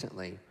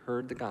consistently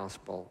heard the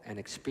gospel and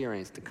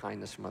experienced the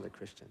kindness from other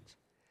Christians.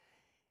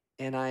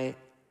 And I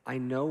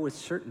know with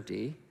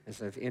certainty,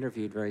 as I've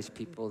interviewed various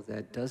people,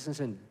 that dozens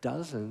and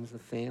dozens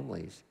of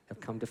families have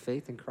come to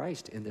faith in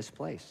Christ in this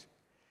place.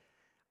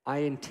 I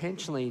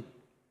intentionally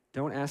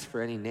don't ask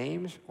for any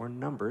names or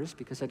numbers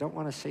because I don't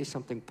want to say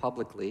something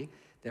publicly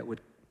that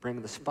would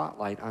bring the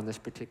spotlight on this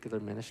particular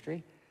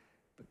ministry.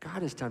 But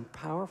God has done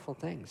powerful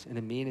things, and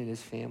Amin and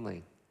his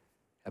family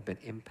have been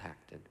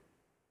impacted.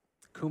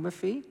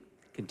 Kumafi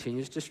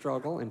continues to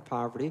struggle in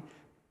poverty,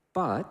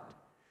 but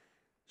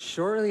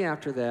shortly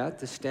after that,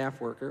 the staff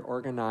worker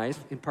organized,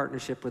 in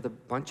partnership with a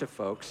bunch of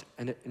folks,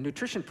 a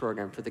nutrition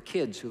program for the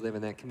kids who live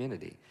in that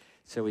community.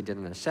 So we did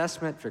an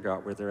assessment, figure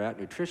out where they're at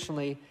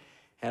nutritionally,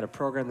 had a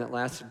program that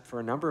lasted for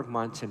a number of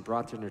months and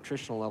brought their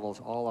nutritional levels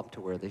all up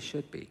to where they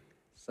should be.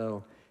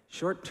 So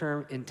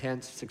short-term,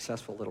 intense,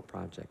 successful little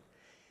project.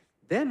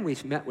 Then we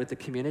met with the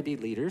community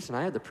leaders, and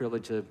I had the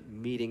privilege of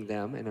meeting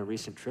them in a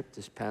recent trip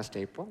this past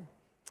April.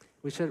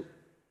 We said,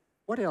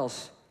 what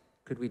else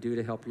could we do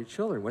to help your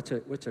children? What's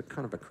a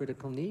kind of a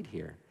critical need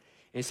here?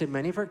 And he said,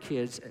 many of our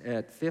kids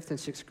at 5th and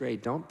 6th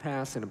grade don't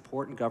pass an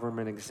important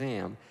government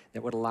exam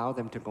that would allow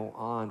them to go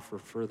on for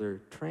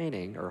further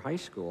training or high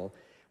school,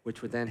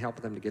 which would then help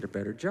them to get a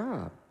better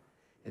job.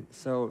 And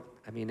so,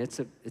 I mean, it's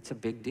a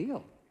big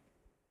deal.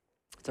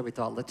 So we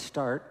thought, let's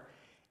start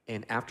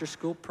an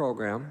after-school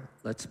program.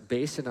 Let's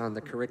base it on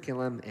the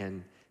curriculum,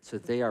 and so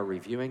they are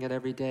reviewing it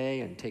every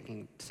day and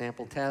taking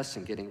sample tests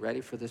and getting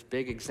ready for this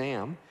big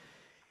exam.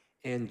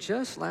 And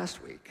just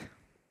last week,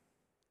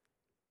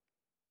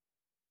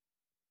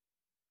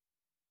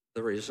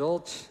 the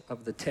results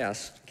of the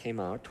test came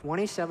out.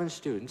 27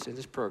 students in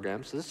this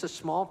program, so this is a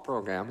small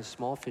program, a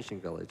small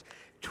fishing village.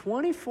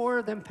 24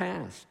 of them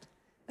passed.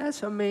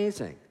 That's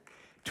amazing.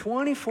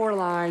 24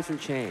 lives are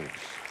changed.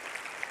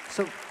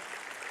 So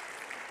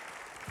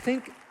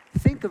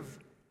think of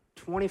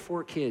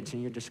 24 kids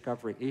in your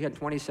discovery. You had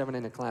 27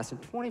 in the class,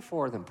 and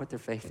 24 of them put their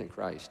faith in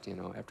Christ,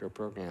 after a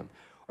program.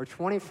 Or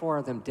 24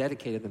 of them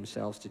dedicated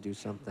themselves to do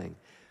something.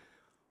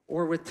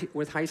 Or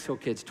with high school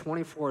kids,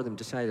 24 of them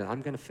decided,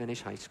 I'm going to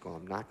finish high school.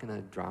 I'm not going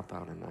to drop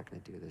out. I'm not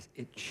going to do this.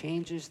 It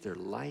changes their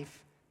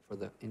life for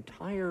the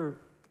entire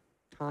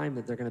time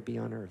that they're going to be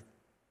on earth.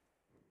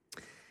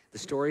 The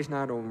story's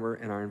not over,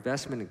 and our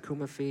investment in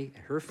Kumafi,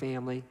 her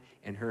family,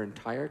 and her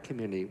entire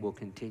community will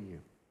continue.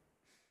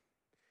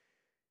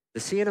 The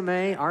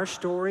CNMA, our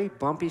story,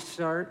 bumpy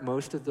start.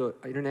 Most of the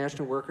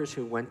international workers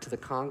who went to the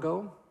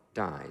Congo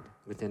died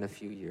within a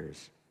few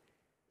years.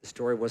 The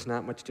story was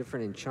not much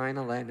different in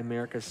China, Latin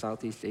America,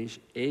 Southeast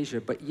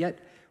Asia, but yet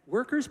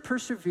workers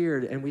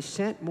persevered, and we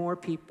sent more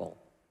people.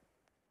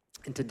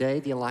 And today,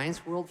 the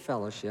Alliance World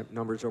Fellowship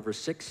numbers over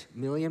 6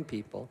 million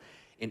people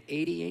in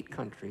 88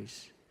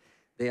 countries.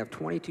 They have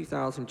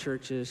 22,000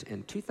 churches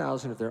and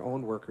 2,000 of their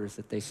own workers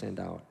that they send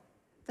out.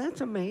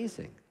 That's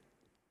amazing.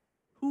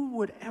 Who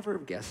would ever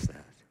guess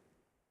that?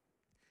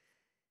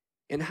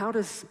 And how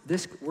does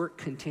this work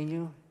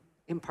continue?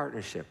 In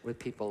partnership with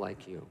people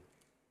like you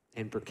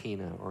in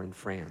Burkina or in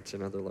France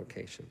and other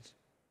locations.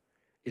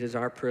 It is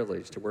our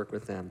privilege to work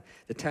with them.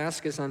 The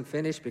task is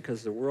unfinished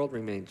because the world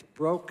remains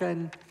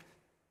broken,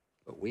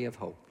 but we have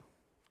hope.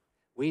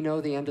 We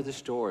know the end of the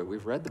story.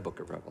 We've read the book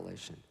of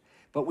Revelation.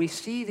 But we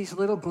see these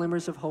little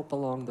glimmers of hope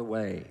along the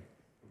way.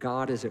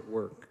 God is at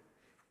work.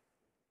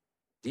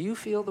 Do you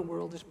feel the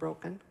world is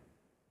broken?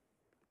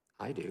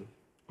 I do.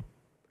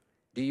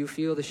 Do you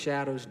feel the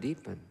shadows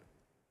deepen?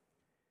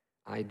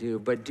 I do.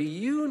 But do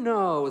you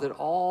know that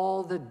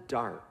all the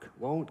dark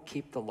won't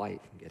keep the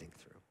light from getting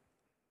through?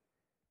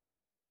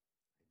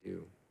 I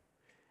do.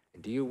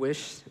 And do you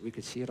wish that we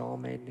could see it all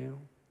made new?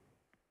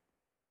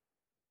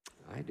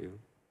 I do.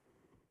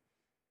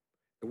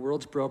 The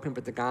world's broken,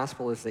 but the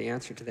gospel is the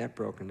answer to that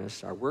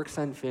brokenness. Our work's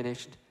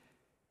unfinished,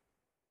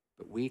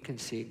 but we can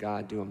see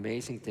God do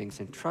amazing things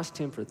and trust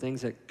him for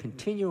things that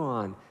continue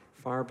on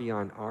far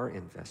beyond our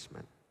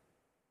investment.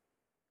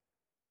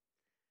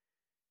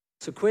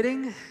 So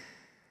quitting,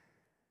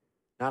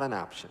 not an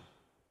option.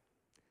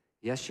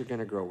 Yes, you're going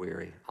to grow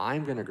weary.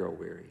 I'm going to grow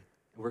weary.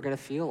 We're going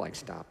to feel like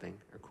stopping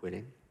or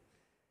quitting.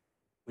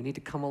 We need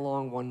to come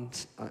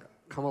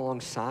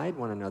alongside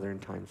one another in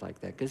times like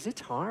that, because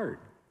it's hard.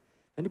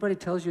 If anybody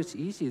tells you it's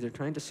easy, they're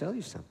trying to sell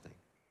you something.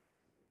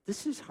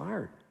 This is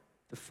hard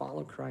to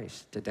follow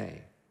Christ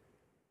today.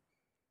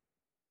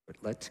 But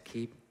let's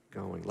keep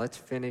going. Let's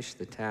finish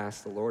the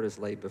task the Lord has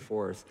laid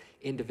before us,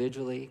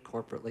 individually,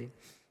 corporately.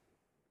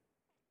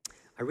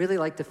 I really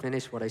like to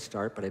finish what I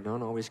start, but I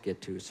don't always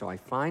get to. So I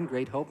find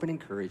great hope and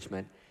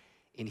encouragement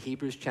in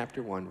Hebrews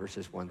chapter 1,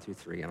 verses 1 through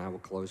 3, and I will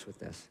close with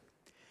this.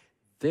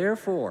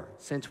 Therefore,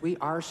 since we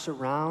are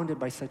surrounded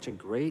by such a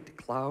great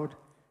cloud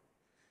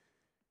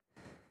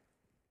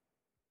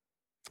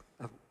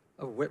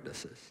of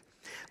witnesses,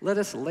 let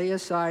us lay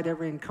aside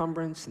every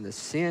encumbrance and the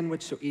sin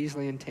which so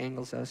easily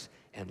entangles us,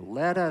 and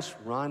let us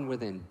run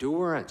with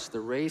endurance the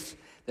race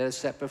that is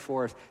set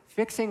before us,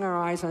 fixing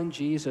our eyes on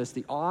Jesus,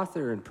 the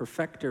author and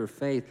perfecter of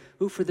faith,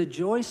 who for the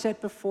joy set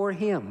before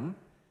him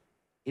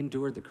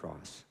endured the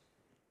cross,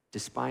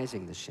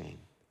 despising the shame,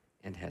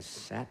 and has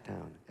sat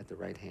down at the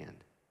right hand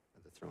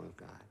of the throne of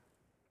God.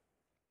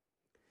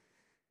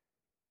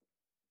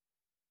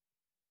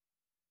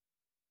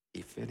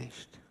 He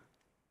finished.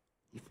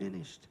 He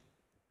finished.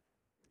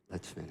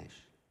 Let's finish.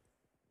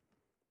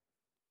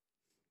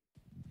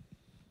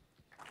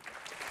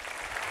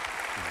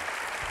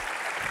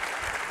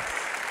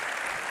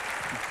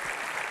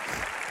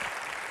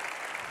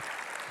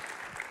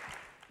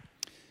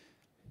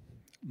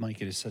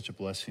 Mike, it is such a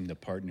blessing to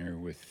partner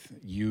with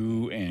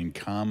you and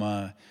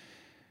CAMA,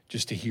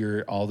 just to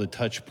hear all the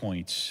touch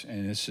points.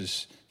 And this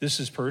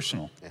is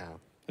personal. Yeah.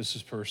 This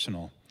is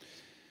personal.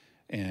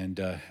 And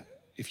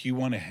if you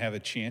want to have a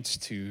chance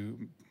to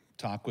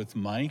talk with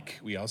Mike,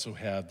 we also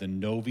have the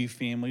Novi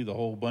family. The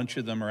whole bunch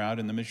of them are out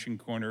in the Mission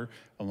Corner,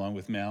 along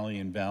with Mally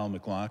and Val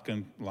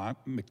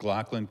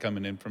McLaughlin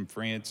coming in from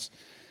France.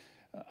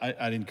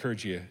 I'd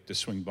encourage you to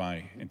swing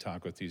by and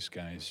talk with these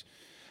guys.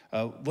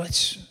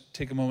 Let's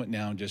take a moment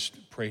now and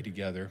just pray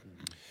together.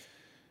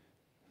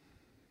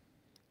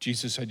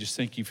 Jesus, I just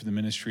thank you for the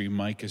ministry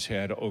Mike has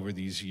had over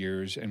these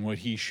years, and what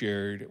he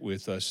shared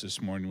with us this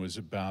morning was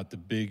about the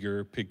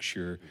bigger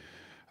picture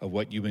of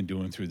what you've been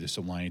doing through this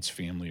Alliance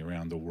family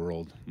around the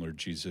world, Lord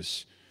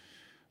Jesus.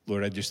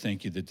 Lord, I just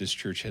thank you that this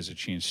church has a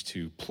chance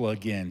to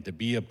plug in, to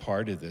be a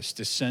part of this,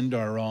 to send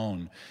our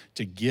own,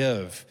 to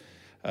give,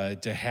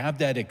 to have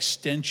that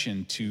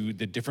extension to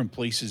the different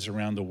places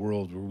around the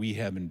world where we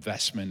have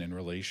investment and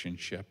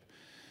relationship.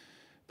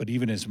 But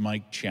even as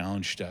Mike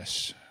challenged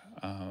us,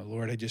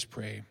 Lord, I just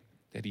pray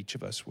that each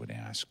of us would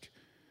ask,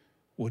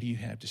 what do you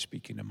have to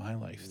speak into my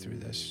life through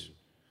this?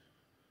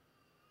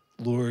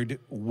 Lord,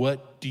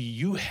 what do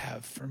you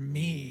have for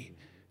me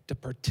to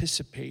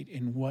participate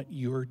in what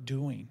you're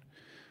doing?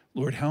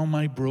 Lord, how am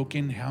I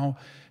broken? How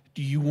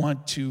do you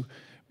want to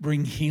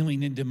bring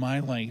healing into my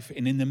life?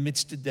 And in the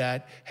midst of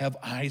that, have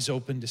eyes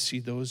open to see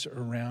those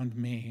around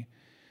me.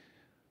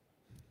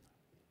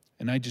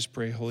 And I just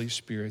pray, Holy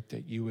Spirit,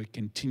 that you would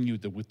continue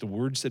with the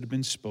words that have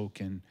been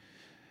spoken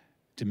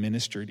to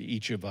minister to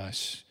each of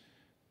us,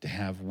 to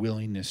have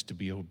willingness to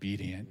be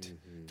obedient,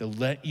 to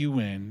let you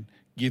in,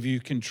 give you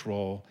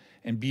control,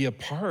 and be a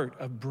part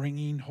of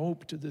bringing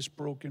hope to this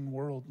broken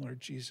world, Lord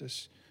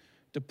Jesus,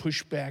 to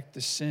push back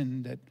the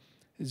sin that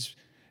is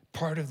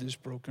part of this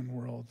broken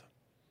world.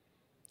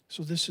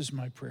 So this is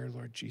my prayer,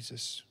 Lord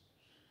Jesus.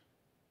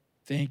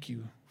 Thank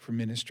you for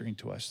ministering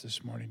to us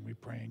this morning. We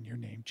pray in your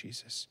name,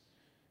 Jesus.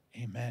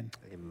 Amen.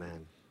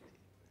 Amen.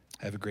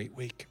 Have a great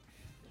week.